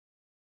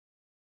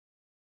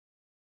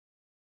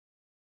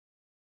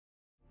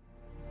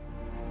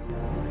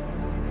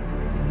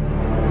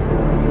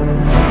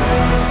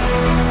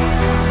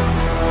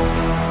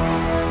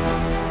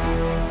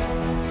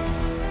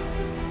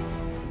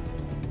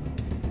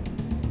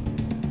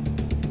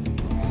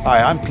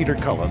Hi, I'm Peter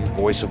Cullen,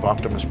 voice of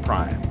Optimus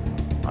Prime.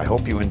 I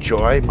hope you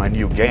enjoy my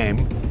new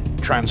game,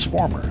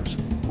 Transformers: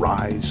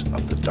 Rise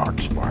of the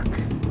Darkspark.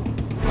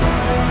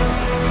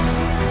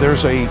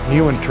 There's a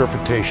new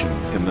interpretation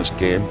in this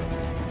game.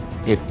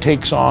 It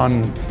takes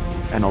on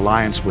an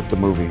alliance with the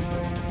movie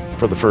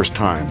for the first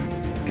time,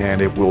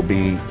 and it will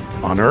be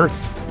on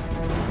Earth,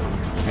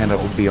 and it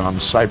will be on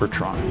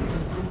Cybertron.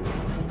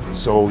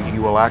 So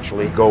you will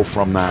actually go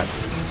from that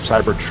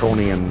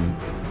Cybertronian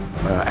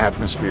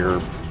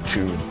atmosphere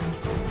to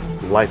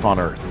life on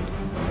Earth.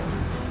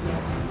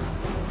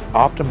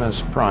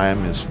 Optimus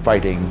Prime is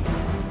fighting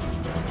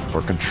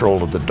for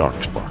control of the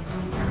Darkspark.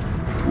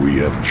 We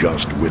have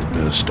just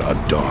witnessed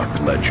a dark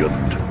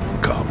legend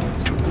come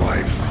to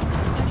life.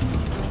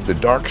 The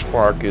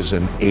Darkspark is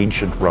an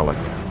ancient relic.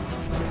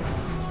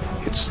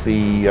 It's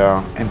the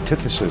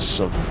antithesis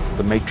of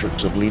the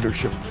matrix of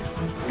leadership.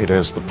 It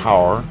has the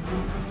power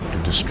to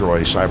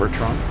destroy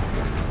Cybertron.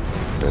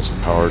 It has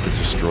the power to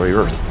destroy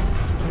Earth.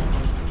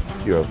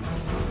 You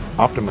have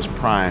Optimus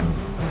Prime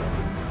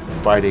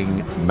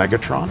fighting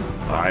Megatron.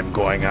 I'm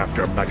going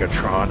after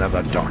Megatron and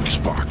the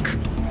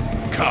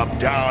Darkspark. Come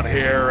down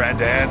here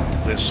and end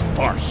this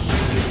farce.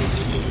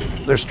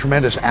 There's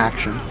tremendous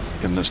action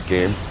in this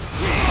game.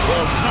 We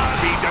will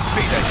not be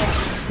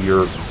defeated.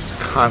 You're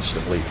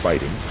constantly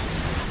fighting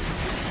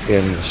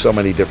in so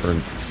many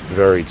different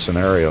varied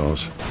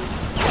scenarios.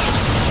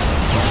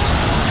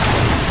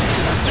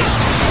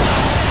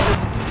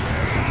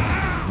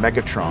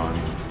 Megatron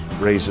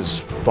raises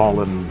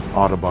fallen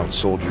Autobot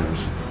soldiers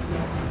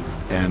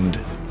and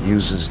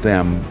uses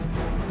them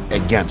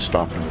against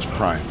Optimus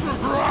Prime.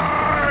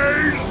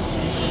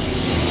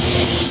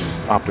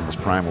 Optimus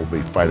Prime will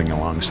be fighting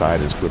alongside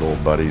his good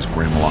old buddies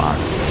Grimlock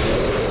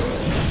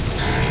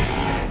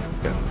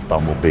and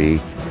Bumblebee,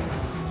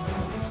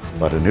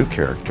 but a new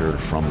character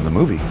from the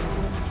movie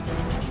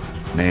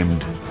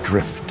named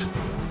Drift.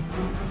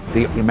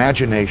 The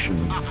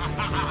imagination,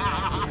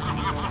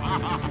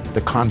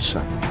 the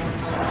concept,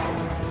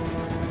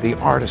 the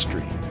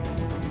artistry.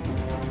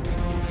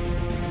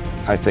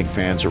 I think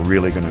fans are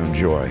really going to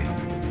enjoy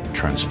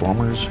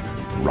Transformers: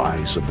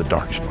 Rise of the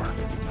Darkspark.